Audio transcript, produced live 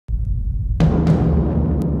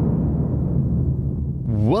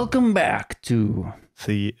Welcome back to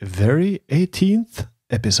the very 18th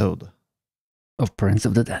episode of Parens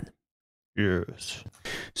of the Dead. Yes.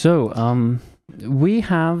 So, we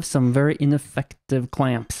have some very ineffective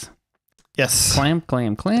clamps. Yes. Clamp,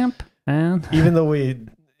 and even though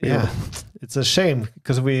it's a shame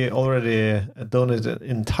because we already donated an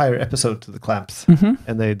entire episode to the clamps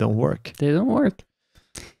and they don't work. They don't work.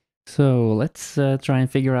 So let's try and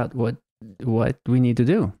figure out what we need to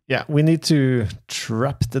do. Yeah, we need to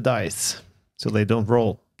trap the dice so they don't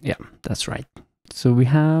roll. Yeah, that's right. So we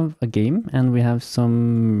have a game and we have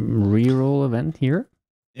some reroll event here.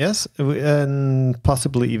 Yes, and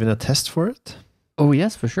possibly even a test for it. Oh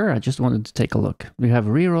yes, for sure. I just wanted to take a look. We have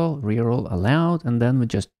reroll allowed, and then we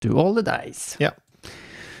just do all the dice. Yeah.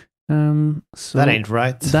 So that ain't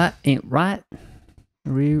right. That ain't right.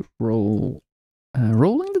 Reroll.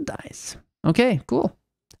 Rolling the dice. Okay, cool.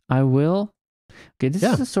 I will. Okay, this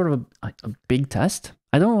is a sort of a big test.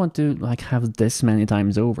 I don't want to have this many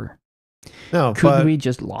times over. No, Could we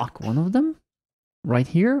just lock one of them right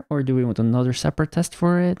here, or do we want another separate test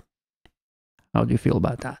for it? How do you feel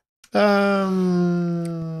about that?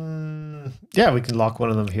 Yeah, we can lock one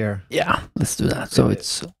of them here. Yeah, let's do that. So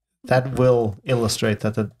that will illustrate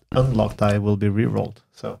that the unlocked die will be rerolled.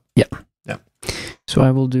 So yeah. Yeah. So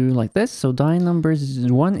I will do like this. So die number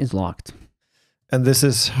 1 is locked. And this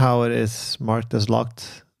is how it is marked as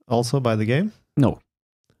locked also by the game? No,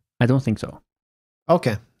 I don't think so.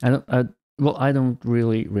 Okay. I don't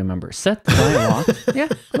really remember. Set die locked. Yeah,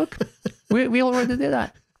 look, we already did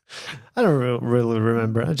that. I don't really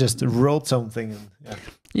remember. I just wrote something.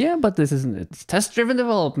 Yeah, but it's test-driven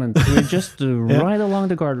development. We just right along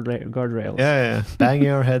the guardrails. Yeah. Banging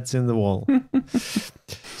our heads in the wall.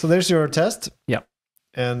 So there's your test. Yeah.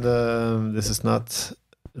 And this is not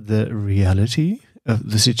the reality of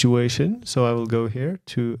the situation. So I will go here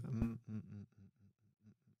to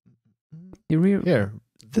here,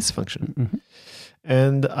 this function. Mm-hmm.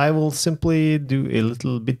 And I will simply do a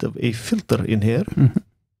little bit of a filter in here. Mm-hmm.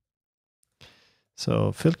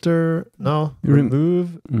 So filter, no,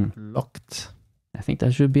 remove, locked. I think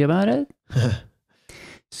that should be about it.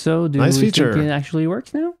 So do nice we feature. think it actually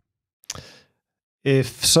works now?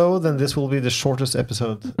 If so, then this will be the shortest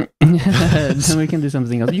episode. Then we can do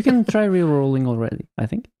something else. You can try re-rolling already, I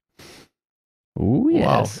think. Oh, yes.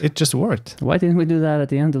 Wow, it just worked. Why didn't we do that at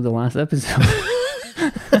the end of the last episode?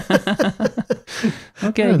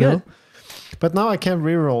 Okay, good. Know. But now I can't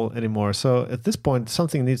re-roll anymore. So at this point,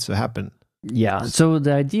 something needs to happen. Yeah, so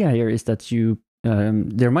the idea here is that you,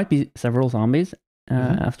 there might be several zombies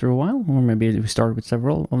after a while, or maybe we start with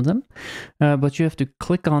several of them, but you have to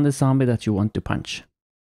click on the zombie that you want to punch.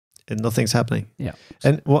 And nothing's happening. Yeah.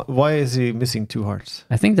 And why is he missing 2 hearts?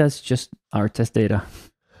 I think that's just our test data.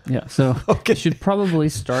 Yeah, so okay. You should probably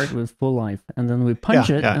start with full life, and then we punch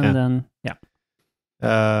then,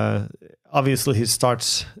 obviously he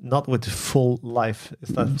starts not with full life. Is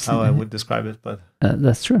that how I would describe it? But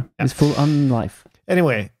that's true. Yeah. It's full on life.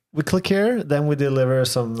 Anyway, we click here, then we deliver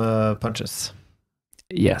some punches.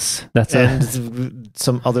 Yes,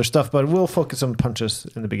 some other stuff, but we'll focus on punches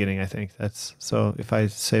in the beginning. I think that's so. If I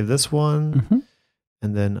save this one,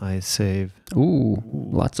 and then I save,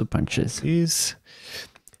 lots of punches. These.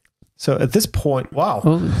 So at this point, wow!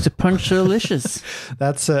 Oh, it's a punch-delicious.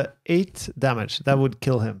 That's 8 damage. That would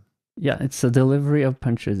kill him. Yeah, it's a delivery of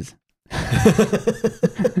punches.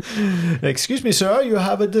 Excuse me, sir, you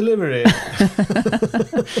have a delivery.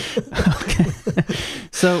 Okay.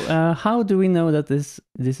 So how do we know that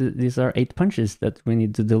these are 8 punches that we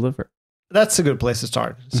need to deliver? That's a good place to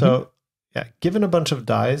start. So, given a bunch of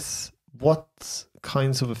dice, what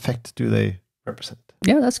kinds of effect do they represent?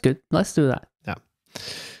 Yeah, that's good. Let's do that. Yeah.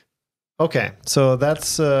 Okay, so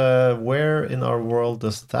that's where in our world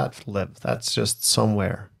does that live? That's just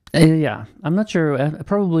somewhere. Yeah, I'm not sure.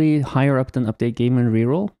 Probably higher up than update game and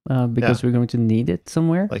reroll because we're going to need it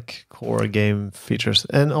somewhere. Like core game features.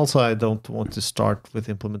 And also I don't want to start with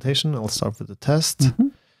implementation. I'll start with the test.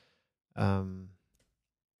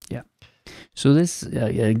 Yeah. So this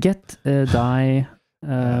get die...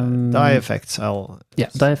 die effects.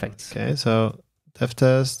 Die effects. Okay, so dev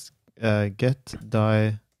test, get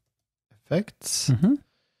die effects.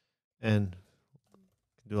 And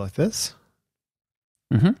do like this.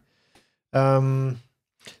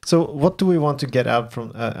 So what do we want to get out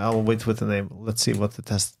from I'll wait with the name. Let's see what the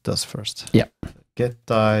test does first. Yeah. Get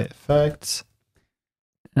die effects.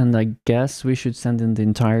 And I guess we should send in the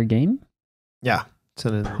entire game. Yeah.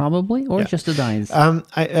 Probably, or just the dice.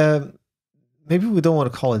 Maybe we don't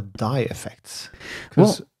want to call it die effects.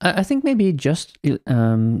 Well, I think maybe just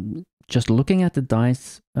looking at the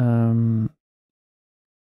dice and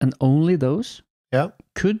only those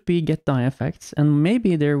could be get die effects, and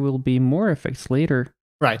maybe there will be more effects later.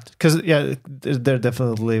 Right, because there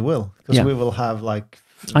definitely will, because we will have like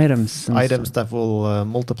items that will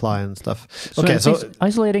multiply and stuff. So okay, so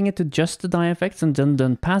isolating it to just the die effects and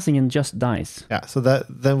then passing in just dice. Yeah, so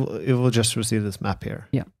then it will just receive this map here.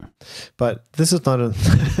 Yeah, but this is not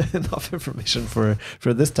enough information for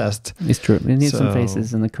this test. It's true. We need some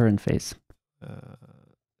faces in the current phase.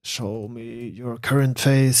 Show me your current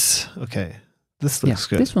phase. Okay, this looks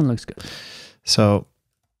good. This one looks good. So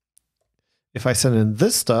if I send in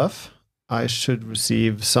this stuff, I should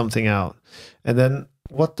receive something out, and then.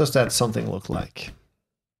 What does that something look like?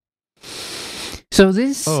 So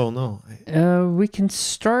this... Oh, no. We can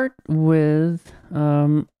start with...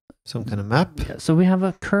 some kind of map? Yeah, so we have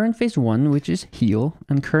a current phase 1, which is heal,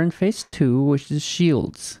 and current phase 2, which is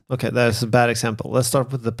shields. Okay, that's a bad example. Let's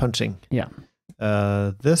start with the punching. Yeah.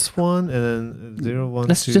 This one, and then 0, 1,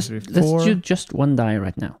 2, 3, 4. Let's do just one die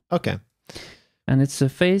right now. Okay. And it's a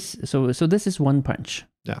phase... So this is one punch.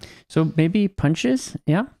 Yeah. So maybe punches,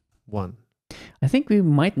 yeah? 1. I think we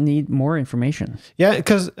might need more information. Yeah,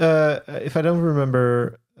 because if I don't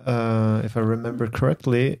remember, if I remember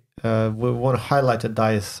correctly, we want to highlight the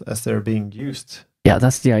dice as they're being used. Yeah,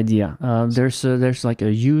 that's the idea. There's like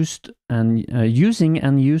a used and using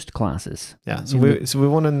and used classes. Yeah, so we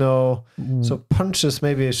want to know. So punches,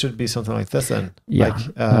 maybe it should be something like this then. Yeah.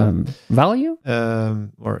 Like, value.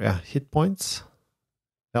 Or hit points.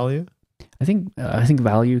 Value. I think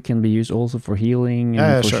value can be used also for healing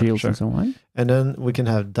and for shields and so on. And then we can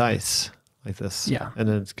have dice like this. Yeah. And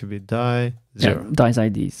then it could be die 0. Yeah, dice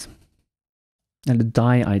IDs. And the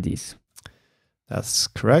die IDs. That's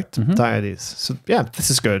correct. Mm-hmm. Die IDs. So yeah, this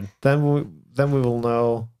is good. Then we will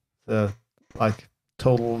know the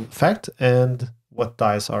total effect and what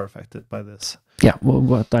dice are affected by this. Yeah,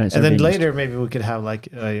 what dice. And then later maybe we could have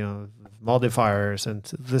modifiers, and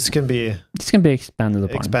this can be expanded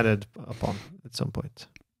upon at some point.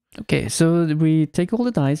 Okay, so we take all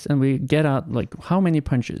the dice and we get out like how many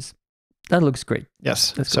punches. That looks great.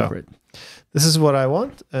 Yes. Let's go for it. This is what I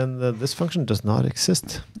want, and this function does not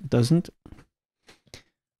exist. It doesn't.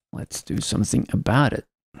 Let's do something about it.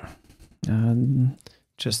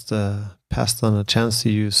 Just passed on a chance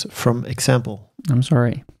to use from example. I'm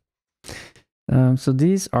sorry. So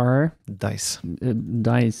these are dice.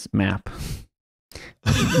 Dice map.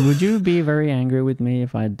 Would you be very angry with me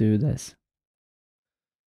if I do this?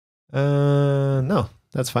 No,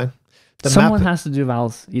 that's fine. Someone has to do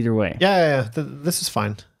vowels either way. Yeah. This is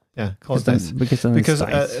fine. Yeah, call it dice. Because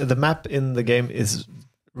the map in the game is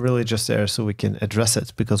really just there so we can address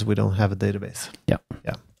it because we don't have a database. Yeah.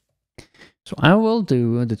 Yeah. So I will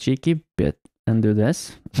do the cheeky bit and do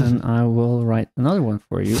this, and I will write another one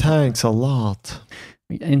for you. Thanks a lot.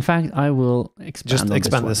 In fact, I will expand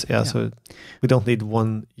this. Yeah, so we don't need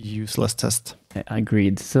one useless test.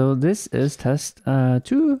 Agreed. So this is test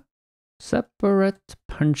 2 separate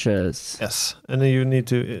punches. Yes, and then you need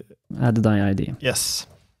to add the die ID. Yes.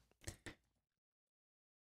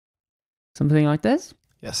 Something like this?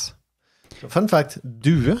 Yes. So fun fact,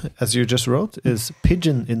 due, as you just wrote, is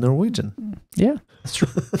pigeon in Norwegian. Yeah, that's true.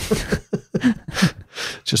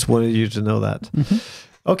 Just wanted you to know that. Mm-hmm.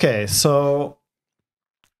 Okay, so...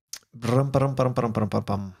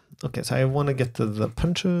 Okay, so I want to get to the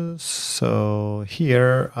punches. So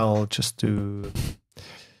here I'll just do...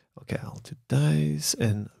 Okay, I'll do dice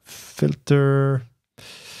and filter.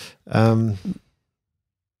 Current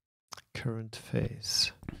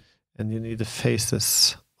phase. And you need to face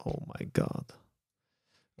this. Oh my god.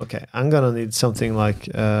 Okay, I'm gonna need something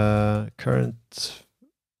like current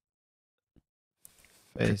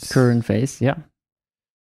phase. Current phase, yeah.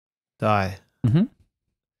 Die. Mm-hmm.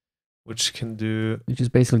 Which can do... Which is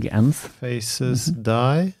basically nth. Faces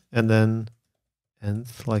die, and then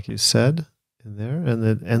nth, like you said, in there. And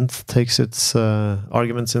then nth takes its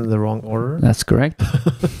arguments in the wrong order. That's correct.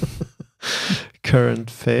 Current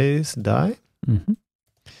phase die. Mm-hmm.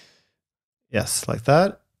 Yes, like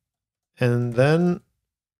that. And then,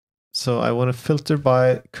 so I want to filter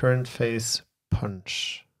by current phase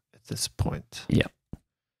punch at this point. Yeah.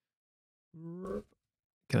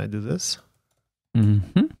 Can I do this?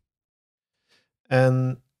 Mm-hmm.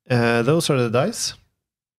 And those are the dice.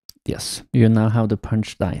 Yes, you now have the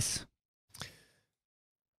punch dice.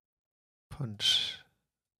 Punch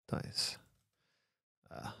dice.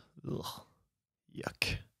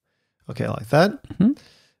 Yuck. Okay, like that. Mm-hmm.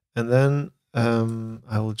 And then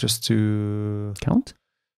I will just do count.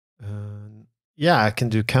 Yeah, I can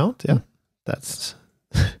do count. Yeah, that's.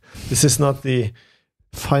 This is not the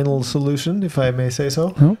final solution, if I may say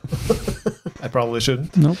so. No. I probably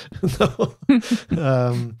shouldn't. Nope.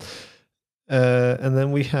 No. And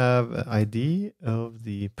then we have an ID of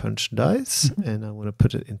the punch dice, and I want to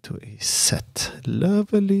put it into a set.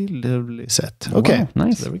 Lovely, lovely set. Okay, wow,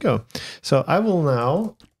 nice. so there we go. So I will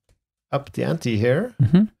now up the ante here.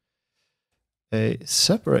 A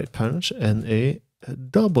separate punch and a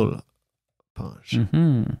double punch.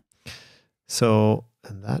 So,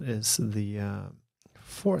 and that is the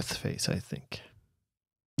fourth phase, I think.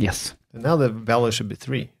 Yes. And now the value should be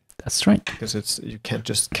 3. That's right. Because you can't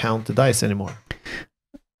just count the dice anymore.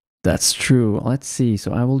 That's true. Let's see.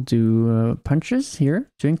 So I will do punches here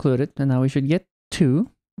to include it. And now we should get 2.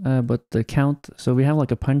 But the count, so we have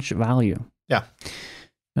like a punch value. Yeah.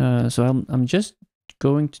 So I'm just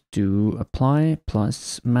going to do apply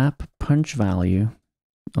plus map punch value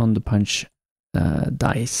on the punch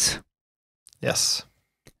dice. Yes.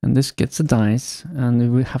 And this gets a dice,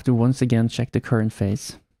 and we have to once again check the current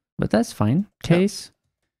phase. But that's fine. Case,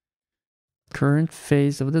 current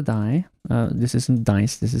phase of the die. This isn't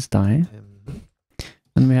dice, this is die.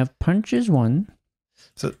 And we have punches 1.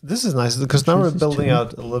 So this is nice because now we're building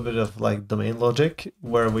out a little bit of like domain logic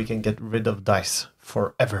where we can get rid of dice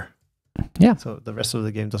forever. Yeah. So the rest of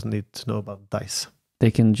the game doesn't need to know about dice.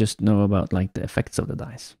 They can just know about like the effects of the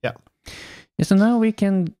dice. Yeah. Yeah, so now we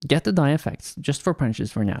can get the die effects just for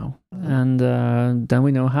punches for now. And then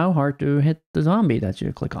we know how hard to hit the zombie that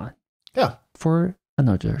you click on. Yeah. For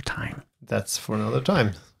another time. That's for another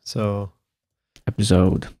time. So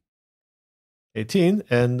episode 18.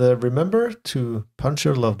 And remember to punch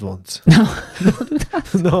your loved ones. No, don't do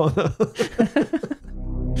that. No.